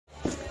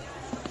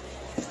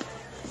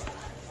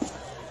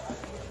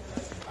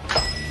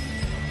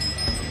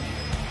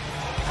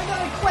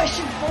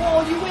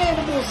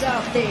professionals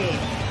out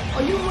there.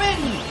 Are you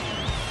ready?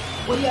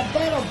 Well, you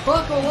better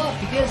buckle up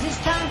because it's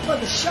time for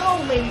the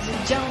show, ladies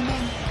and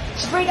gentlemen.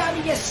 Straight out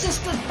of your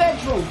sister's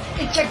bedroom,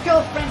 it's your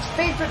girlfriend's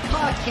favorite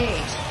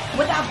podcast.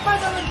 Without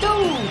further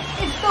ado,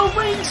 it's the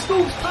Ring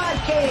Scoops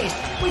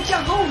Podcast with your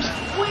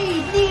host,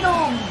 Wade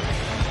Needham.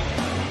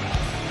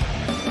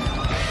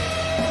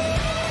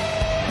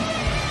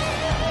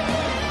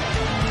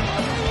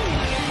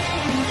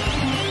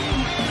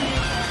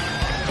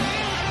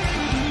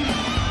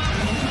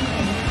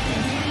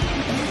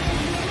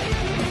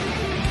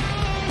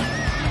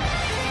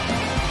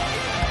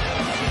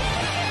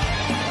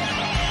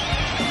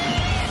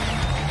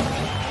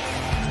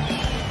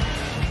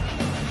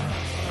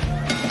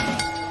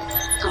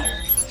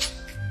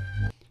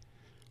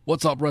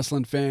 What's up,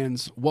 wrestling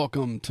fans?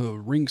 Welcome to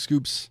Ring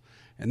Scoops,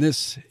 and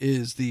this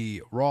is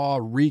the Raw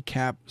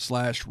recap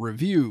 /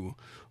 review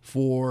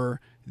for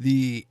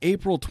the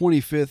April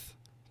 25th,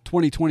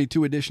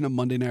 2022 edition of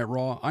Monday Night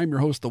Raw. I'm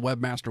your host, the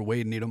Webmaster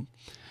Wade Needham.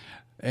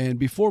 And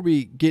before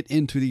we get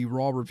into the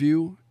Raw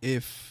review,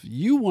 if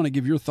you want to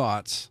give your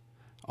thoughts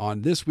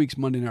on this week's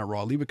Monday Night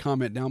Raw, leave a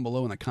comment down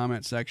below in the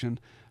comment section.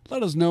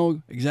 Let us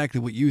know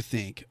exactly what you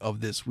think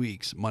of this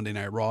week's Monday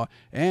Night Raw.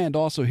 And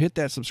also hit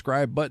that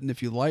subscribe button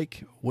if you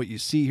like what you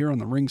see here on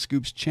the Ring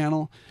Scoops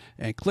channel.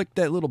 And click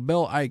that little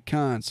bell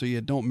icon so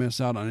you don't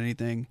miss out on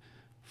anything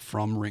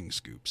from Ring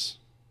Scoops.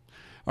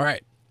 All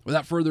right,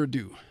 without further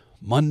ado,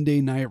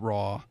 Monday Night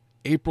Raw,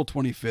 April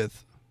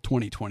 25th,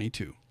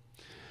 2022.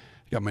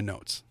 Got my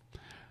notes.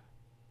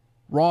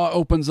 Raw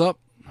opens up.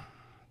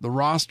 The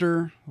Raw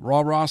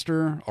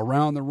roster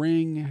around the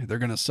ring. They're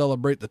going to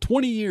celebrate the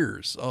 20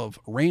 years of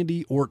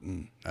Randy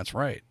Orton. That's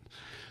right.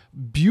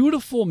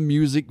 Beautiful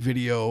music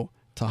video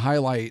to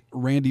highlight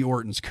Randy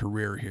Orton's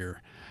career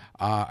here.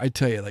 I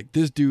tell you, like,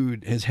 this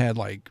dude has had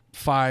like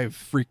 5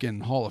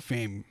 freaking Hall of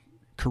Fame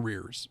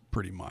careers,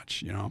 pretty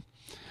much, you know.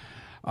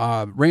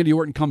 Randy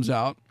Orton comes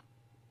out,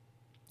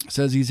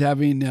 says he's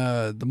having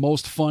the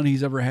most fun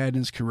he's ever had in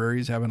his career.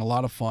 He's having a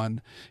lot of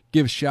fun.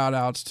 Gives shout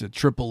outs to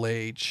Triple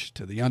H,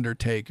 to The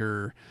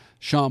Undertaker,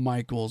 Shawn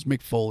Michaels,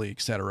 Mick Foley,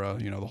 etc.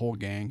 You know, the whole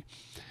gang.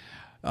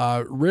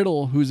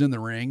 Riddle, who's in the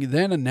ring,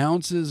 then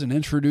announces and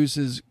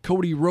introduces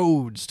Cody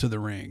Rhodes to the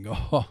ring.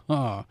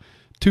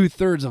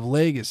 2/3 of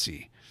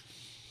Legacy.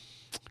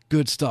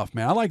 Good stuff,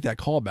 man. I like that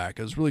callback.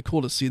 It was really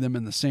cool to see them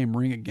in the same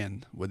ring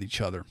again with each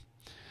other.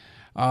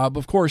 But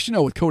of course, you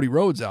know, with Cody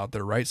Rhodes out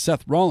there, right?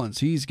 Seth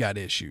Rollins, he's got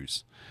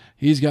issues.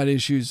 He's got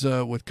issues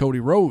with Cody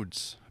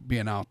Rhodes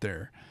being out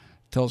there.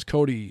 Tells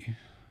Cody,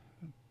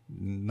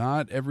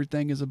 not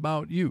everything is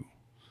about you.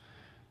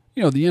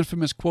 You know, the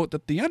infamous quote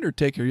that The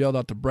Undertaker yelled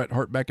out to Bret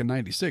Hart back in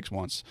 96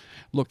 once.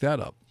 Look that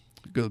up.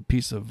 Good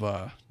piece of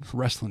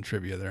wrestling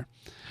trivia there.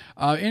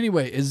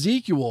 Anyway,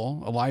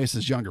 Ezekiel,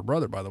 Elias's younger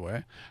brother, by the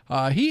way,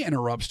 he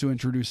interrupts to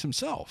introduce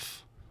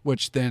himself,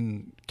 which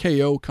then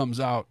KO comes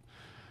out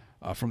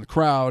from the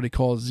crowd. He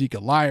calls Zeke a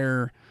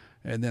liar,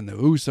 and then the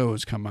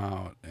Usos come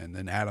out, and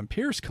then Adam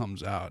Pearce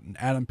comes out, and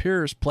Adam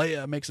Pearce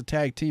makes a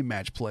tag team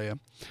match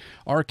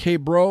RK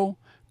Bro,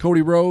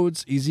 Cody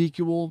Rhodes,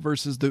 Ezekiel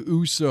versus the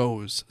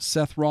Usos,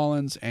 Seth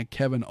Rollins and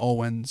Kevin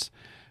Owens.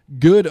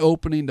 Good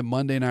opening to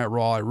Monday Night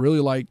Raw. I really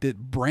liked it.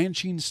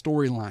 Branching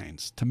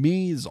storylines to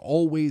me is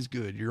always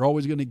good. You're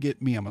always going to get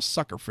me. I'm a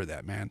sucker for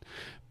that, man.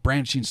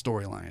 Branching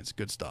storylines,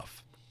 good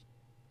stuff.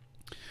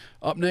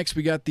 Up next,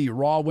 we got the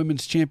Raw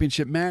Women's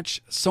Championship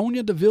match.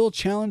 Sonya Deville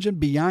challenging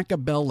Bianca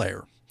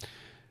Belair.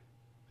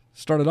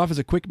 Started off as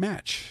a quick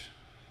match.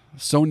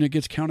 Sonya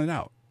gets counted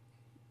out.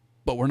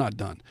 But we're not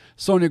done.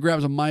 Sonya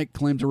grabs a mic,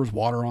 claims there was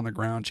water on the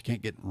ground. She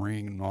can't get in the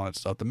ring and all that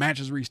stuff. The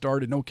match is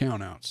restarted, no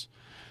countouts.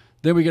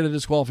 Then we get a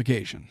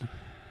disqualification.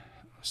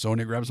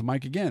 Sonya grabs the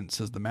mic again,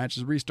 says the match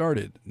is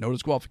restarted. No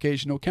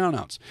disqualification, no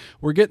countouts.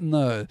 We're getting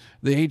the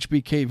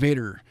HBK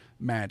Vader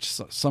match,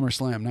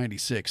 SummerSlam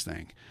 96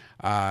 thing.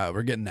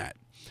 We're getting that.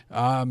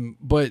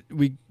 But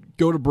we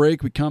go to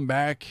break. We come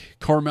back.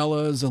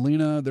 Carmella,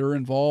 Zelina, they're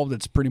involved.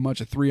 It's pretty much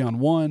a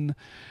 3-on-1.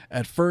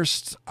 At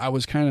first, I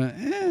was kind of,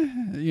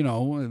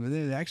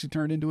 it actually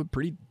turned into a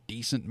pretty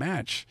decent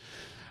match.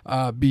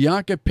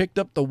 Bianca picked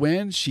up the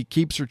win. She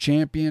keeps her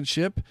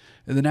championship.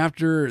 And then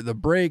after the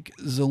break,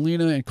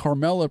 Zelina and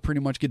Carmella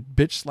pretty much get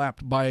bitch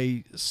slapped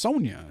by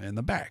Sonya in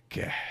the back.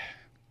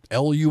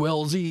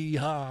 LULZ,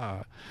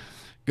 ha.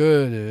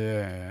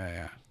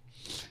 Good.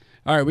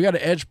 All right, we got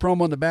an Edge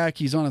promo in the back.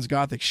 He's on his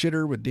gothic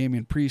shitter with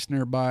Damian Priest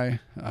nearby.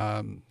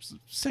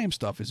 Same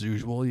stuff as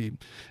usual.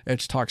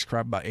 Edge talks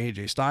crap about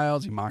AJ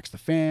Styles. He mocks the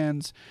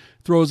fans.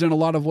 Throws in a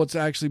lot of what's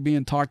actually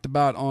being talked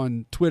about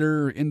on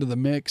Twitter into the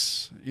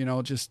mix. You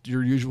know, just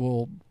your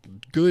usual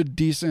good,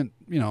 decent,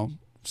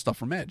 stuff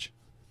from Edge.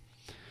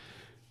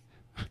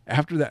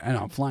 After that, I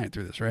know I'm flying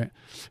through this, right?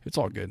 It's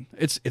all good.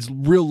 It's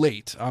real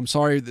late. I'm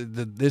sorry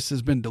that this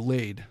has been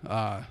delayed.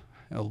 A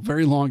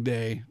very long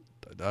day.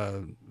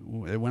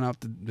 It went out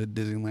to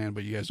Disneyland,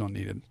 but you guys don't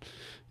need it.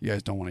 You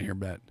guys don't want to hear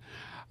that.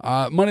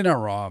 Monday Night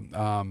Raw.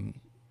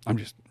 I'm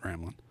just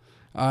rambling.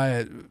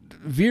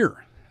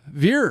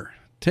 Veer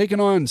taking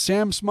on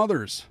Sam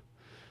Smothers.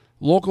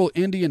 Local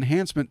indie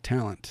enhancement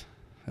talent,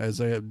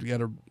 as I got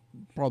to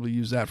probably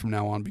use that from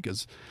now on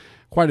because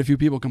quite a few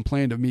people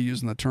complained of me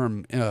using the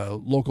term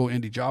local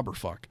indie jobber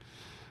fuck.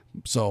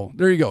 So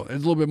there you go. It's a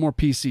little bit more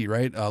PC,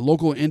 right?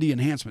 Local indie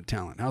enhancement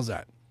talent. How's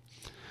that?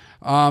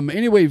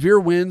 Anyway, Veer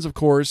wins, of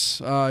course.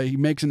 He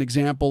makes an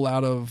example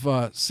out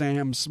of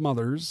Sam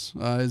Smothers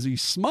as he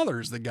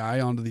smothers the guy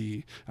onto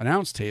the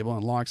announce table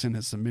and locks in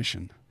his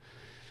submission.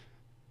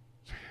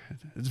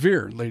 It's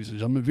Veer, ladies and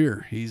gentlemen.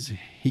 Veer.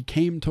 He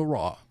came to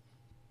Raw.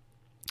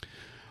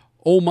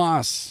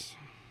 Omos,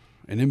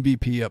 an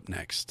MVP up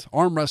next.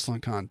 Arm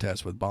wrestling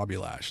contest with Bobby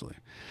Lashley.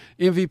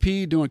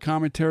 MVP doing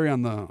commentary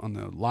on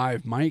the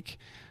live mic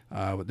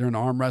during the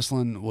arm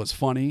wrestling was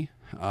funny.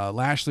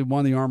 Lashley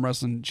won the arm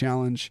wrestling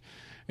challenge,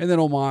 and then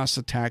Omos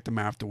attacked him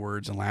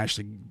afterwards, and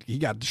Lashley, he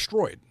got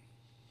destroyed.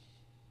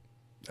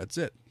 That's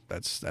it.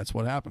 That's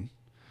what happened.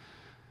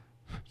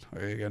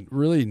 I got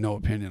really no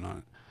opinion on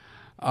it.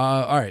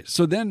 All right,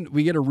 so then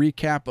we get a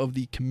recap of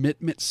the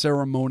commitment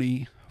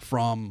ceremony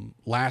from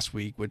last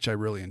week, which I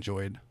really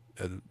enjoyed.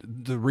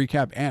 The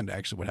recap and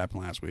actually what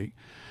happened last week.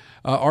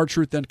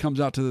 R-Truth then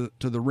comes out to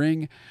the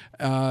ring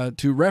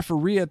to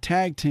referee a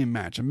tag team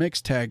match, a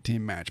mixed tag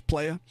team match.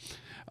 Playa.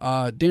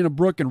 Dana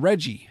Brooke and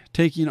Reggie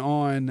taking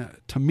on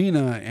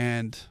Tamina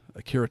and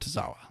Akira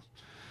Tozawa.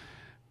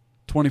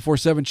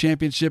 24/7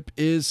 championship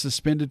is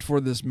suspended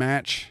for this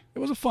match. It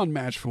was a fun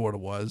match for what it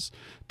was.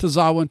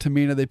 Tozawa and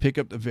Tamina, they pick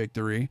up the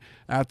victory.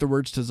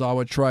 Afterwards,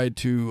 Tozawa tried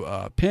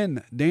to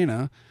pin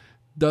Dana.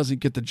 Doesn't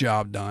get the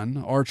job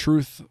done.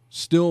 R-Truth,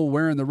 still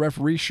wearing the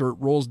referee shirt,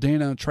 rolls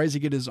Dana, tries to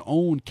get his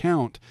own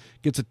count,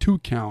 gets a 2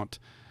 count.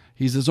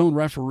 He's his own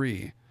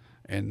referee.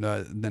 And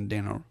then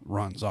Dana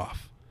runs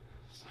off.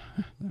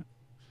 There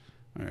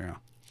you go.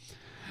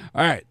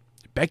 All right.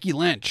 Becky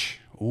Lynch.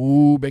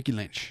 Ooh, Becky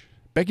Lynch.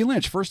 Becky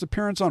Lynch, first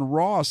appearance on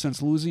Raw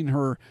since losing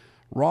her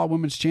Raw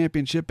Women's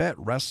Championship at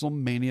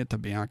WrestleMania to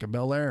Bianca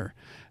Belair.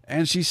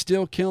 And she's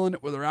still killing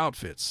it with her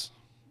outfits.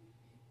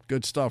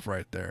 Good stuff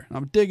right there.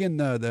 I'm digging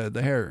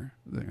the hair.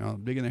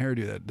 I'm digging the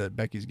hairdo that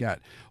Becky's got.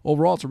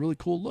 Overall, it's a really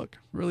cool look.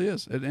 It really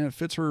is. And it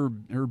fits her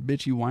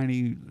bitchy,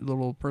 whiny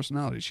little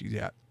personality she's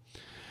got.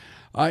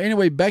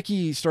 Anyway,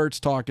 Becky starts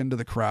talking to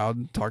the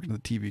crowd, talking to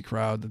the TV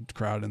crowd, the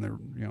crowd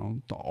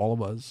and all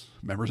of us,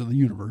 members of the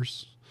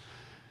universe.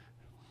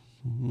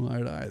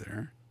 Eye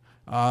there.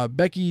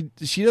 Becky,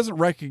 she doesn't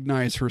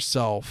recognize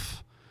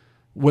herself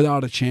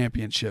without a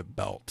championship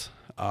belt.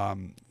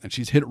 And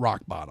she's hit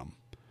rock bottom.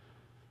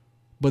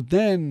 But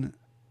then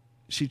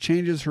she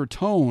changes her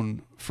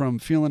tone from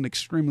feeling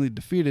extremely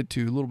defeated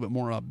to a little bit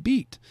more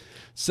upbeat.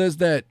 Says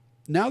that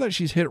now that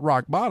she's hit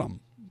rock bottom,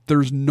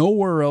 there's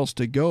nowhere else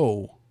to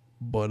go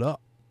but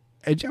up.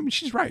 And, I mean,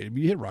 she's right. If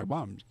you hit rock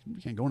bottom,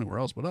 you can't go anywhere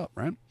else but up,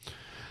 right?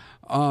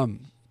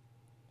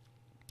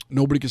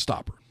 Nobody can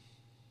stop her.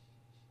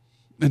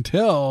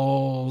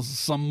 Until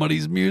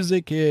somebody's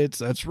music hits.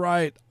 That's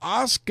right.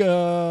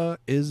 Asuka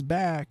is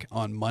back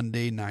on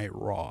Monday Night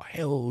Raw.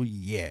 Hell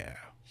yeah.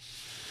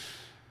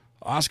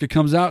 Asuka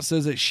comes out,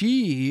 says that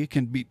she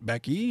can beat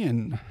Becky,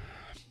 and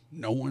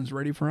no one's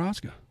ready for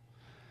Asuka.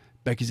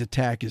 Becky's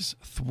attack is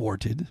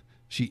thwarted.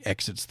 She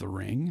exits the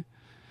ring.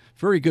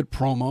 Very good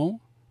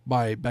promo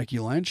by Becky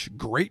Lynch.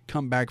 Great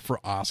comeback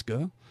for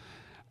Asuka.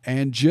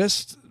 And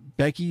just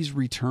Becky's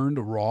return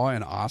to Raw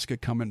and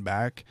Asuka coming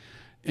back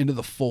into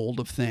the fold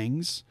of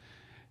things.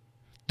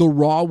 The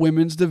Raw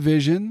Women's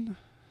Division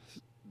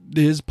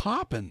is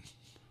popping.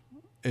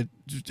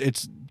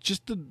 It's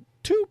just the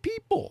 2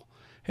 people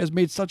has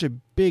made such a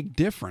big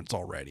difference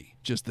already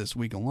just this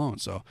week alone.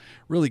 So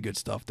really good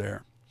stuff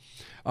there.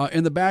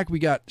 In the back, we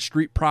got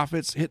Street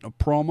Profits hitting a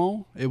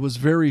promo. It was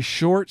very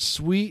short,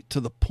 sweet,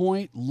 to the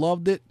point.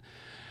 Loved it.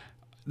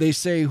 They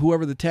say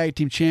whoever the tag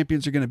team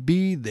champions are going to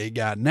be, they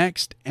got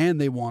next,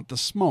 and they want the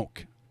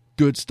smoke.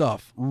 Good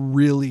stuff.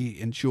 Really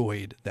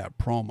enjoyed that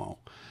promo.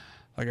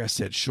 Like I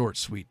said, short,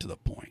 sweet, to the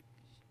point.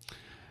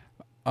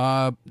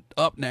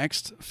 Up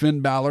next,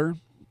 Finn Balor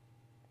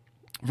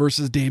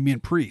versus Damian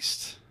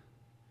Priest.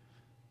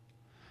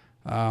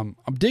 I'm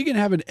digging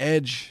having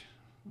Edge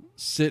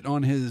sit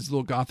on his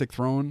little gothic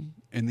throne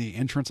in the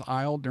entrance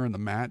aisle during the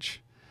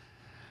match.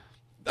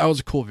 That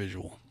was a cool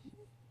visual.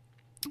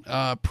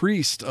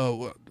 Priest,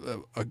 a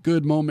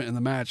good moment in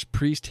the match.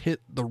 Priest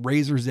hit the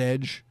razor's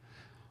edge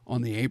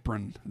on the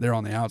apron there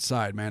on the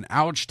outside, man.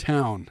 Ouch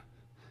Town.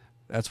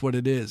 That's what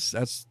it is.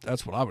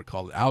 That's what I would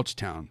call it, Ouch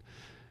Town.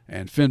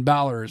 And Finn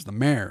Balor is the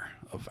mayor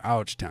of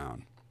Ouch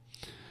Town.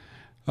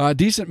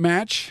 Decent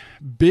match.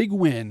 Big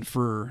win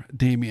for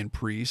Damian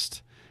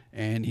Priest.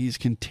 And he's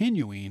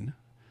continuing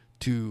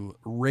to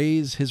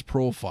raise his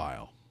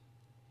profile,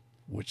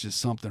 which is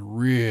something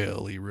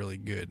really, really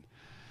good.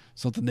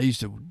 Something they used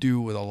to do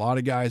with a lot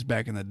of guys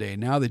back in the day.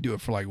 Now they do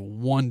it for like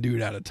one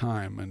dude at a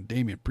time, and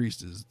Damian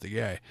Priest is the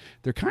guy.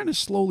 They're kind of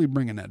slowly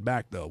bringing that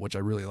back, though, which I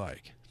really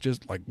like.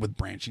 Just like with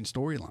branching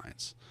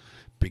storylines.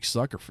 Big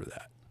sucker for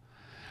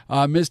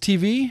that. Miz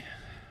TV,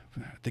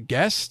 the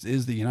guest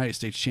is the United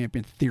States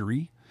champion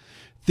Theory.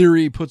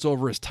 Theory puts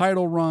over his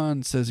title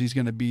run, says he's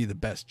going to be the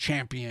best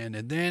champion,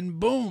 and then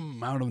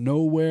boom, out of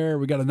nowhere,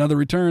 we got another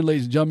return,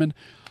 ladies and gentlemen.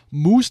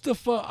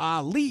 Mustafa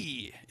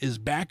Ali is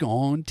back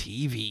on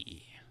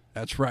TV.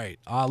 That's right.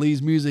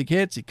 Ali's music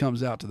hits. He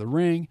comes out to the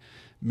ring.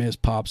 Miz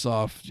pops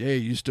off, hey,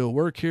 you still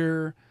work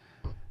here?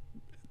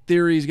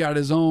 Theory's got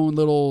his own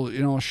little,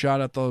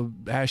 shot at the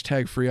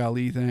hashtag Free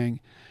Ali thing.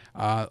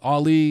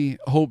 Ali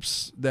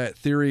hopes that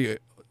Theory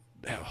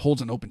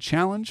holds an open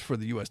challenge for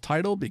the U.S.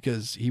 title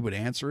because he would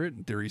answer it,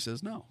 and Theory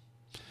says no.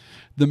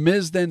 The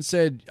Miz then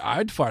said,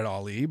 I'd fight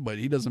Ali, but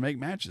he doesn't make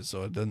matches,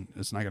 so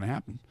it's not going to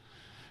happen.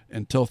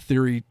 Until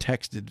Theory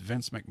texted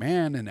Vince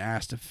McMahon and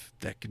asked if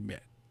that could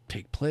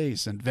take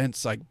place, and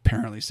Vince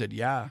apparently said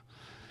yeah,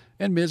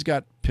 and Miz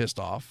got pissed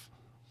off.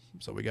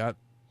 So we got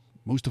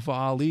Mustafa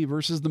Ali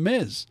versus The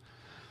Miz.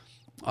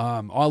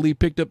 Ali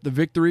picked up the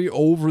victory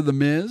over The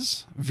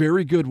Miz.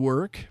 Very good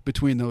work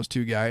between those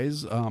two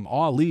guys.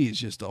 Ali is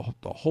just a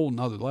whole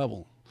nother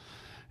level,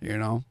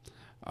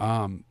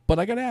 But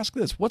I got to ask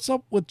this. What's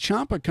up with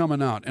Ciampa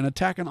coming out and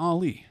attacking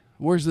Ali?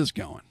 Where's this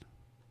going?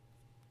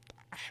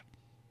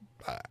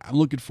 I'm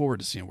looking forward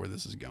to seeing where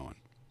this is going.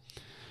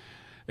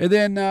 And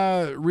then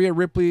Rhea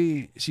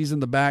Ripley, she's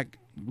in the back.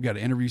 We got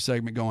an interview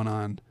segment going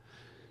on.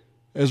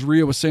 As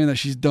Rhea was saying that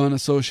she's done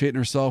associating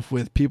herself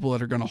with people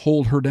that are going to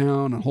hold her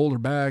down and hold her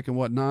back and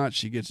whatnot,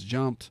 she gets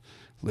jumped.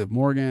 Liv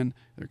Morgan,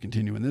 they're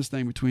continuing this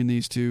thing between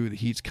these two. The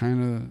heat's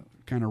kind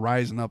of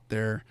rising up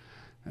there.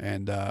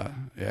 And,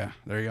 there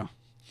you go.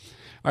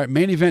 All right,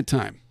 main event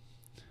time.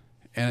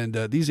 And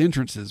these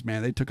entrances,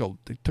 man, they took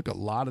a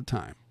lot of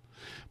time.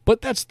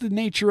 But that's the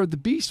nature of the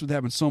beast with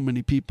having so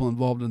many people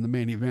involved in the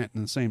main event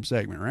in the same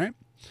segment, right?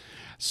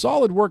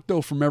 Solid work,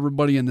 though, from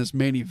everybody in this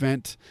main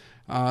event.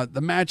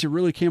 The match, it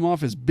really came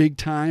off as big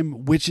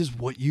time, which is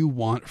what you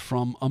want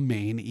from a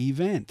main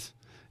event.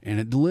 And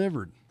it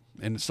delivered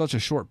in such a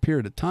short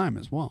period of time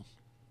as well.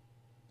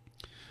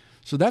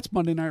 So that's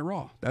Monday Night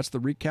Raw. That's the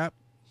recap.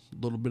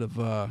 A little bit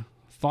of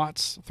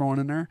thoughts thrown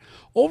in there.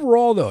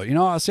 Overall, though,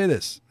 I'll say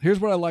this. Here's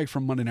what I like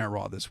from Monday Night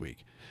Raw this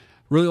week.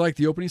 Really like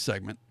the opening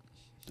segment.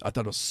 I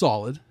thought it was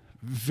solid.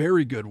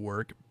 Very good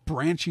work.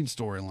 Branching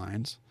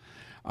storylines.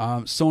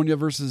 Sonya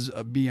versus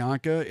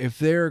Bianca. If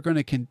they're going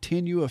to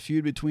continue a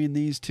feud between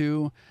these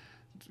two,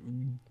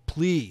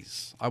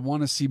 please, I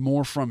want to see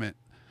more from it.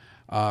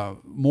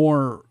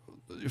 More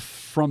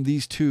from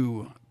these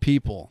two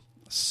people.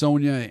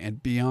 Sonya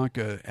and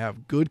Bianca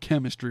have good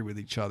chemistry with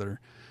each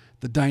other.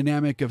 The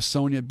dynamic of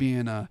Sonya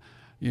being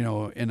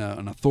in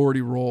an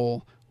authority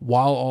role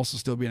while also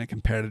still being a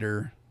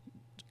competitor.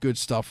 Good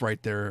stuff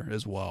right there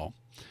as well.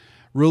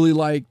 Really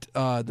liked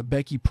the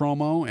Becky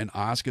promo and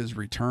Asuka's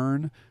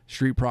return.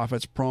 Street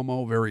Profits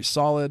promo, very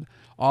solid.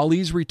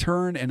 Ali's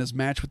return and his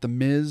match with The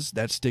Miz,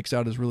 that sticks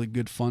out as really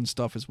good fun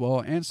stuff as well.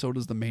 And so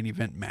does the main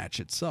event match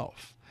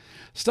itself.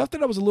 Stuff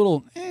that I was a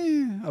little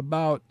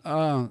about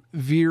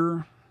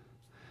Veer,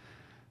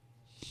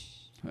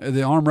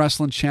 the arm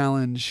wrestling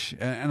challenge.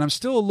 And I'm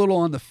still a little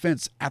on the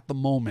fence at the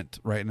moment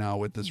right now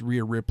with this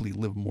Rhea Ripley,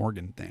 Liv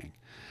Morgan thing.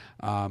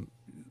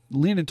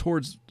 Leaning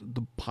towards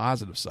the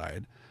positive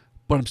side.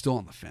 But I'm still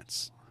on the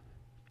fence.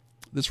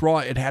 This Raw,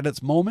 it had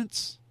its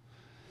moments,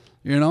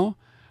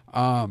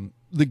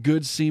 The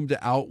good seemed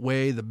to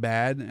outweigh the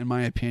bad, in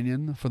my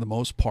opinion, for the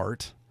most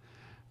part.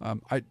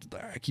 I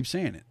keep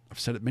saying it. I've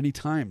said it many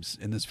times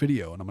in this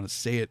video, and I'm going to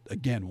say it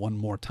again one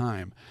more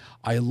time.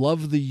 I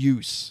love the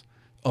use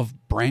of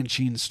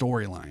branching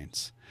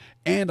storylines.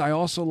 And I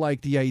also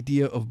like the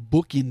idea of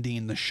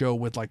bookending the show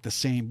with the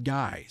same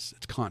guys.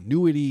 It's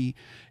continuity.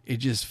 It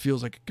just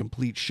feels like a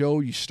complete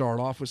show. You start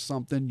off with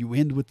something, you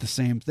end with the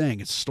same thing.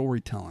 It's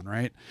storytelling,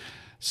 right?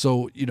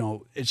 So,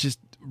 it's just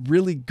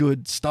really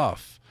good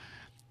stuff.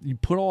 You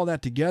put all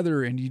that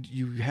together and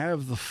you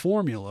have the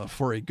formula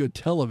for a good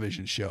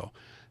television show.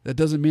 That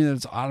doesn't mean that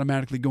it's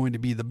automatically going to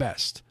be the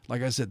best.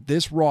 Like I said,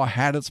 this Raw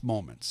had its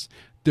moments.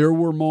 There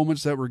were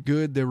moments that were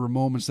good. There were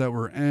moments that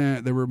were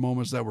There were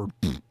moments that were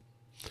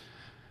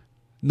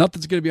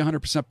Nothing's going to be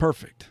 100%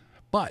 perfect,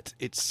 but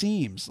it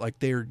seems like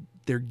they're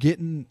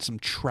getting some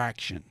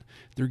traction.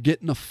 They're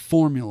getting a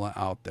formula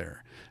out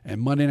there,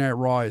 and Monday Night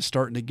Raw is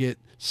starting to get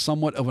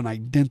somewhat of an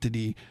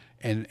identity,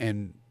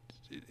 and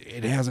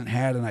it hasn't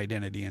had an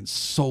identity in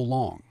so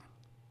long.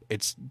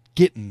 It's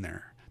getting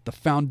there. The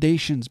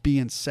foundation's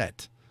being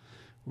set.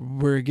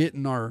 We're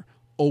getting our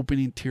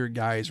opening tier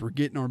guys. We're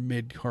getting our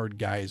mid-card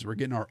guys. We're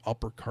getting our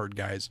upper card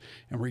guys,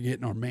 and we're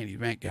getting our main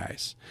event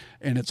guys,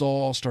 and it's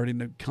all starting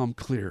to come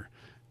clear.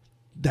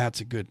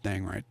 That's a good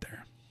thing right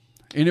there.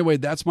 Anyway,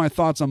 that's my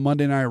thoughts on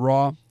Monday Night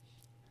Raw.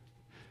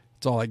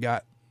 That's all I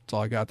got. That's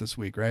all I got this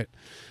week, right?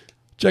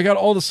 Check out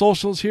all the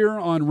socials here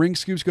on Ring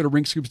Scoops. Go to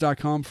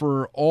ringscoops.com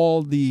for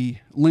all the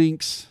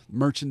links,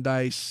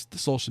 merchandise, the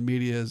social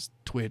medias,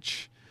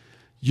 Twitch,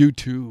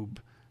 YouTube,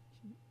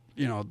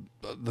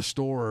 the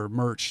store,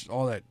 merch,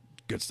 all that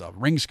good stuff.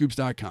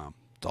 Ringscoops.com.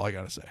 That's all I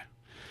got to say.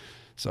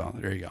 So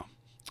there you go.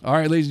 All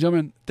right, ladies and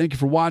gentlemen, thank you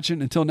for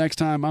watching. Until next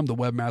time, I'm the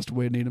Webmaster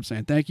Wade Needham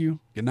saying thank you,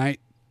 good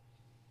night,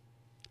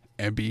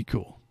 and be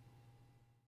cool.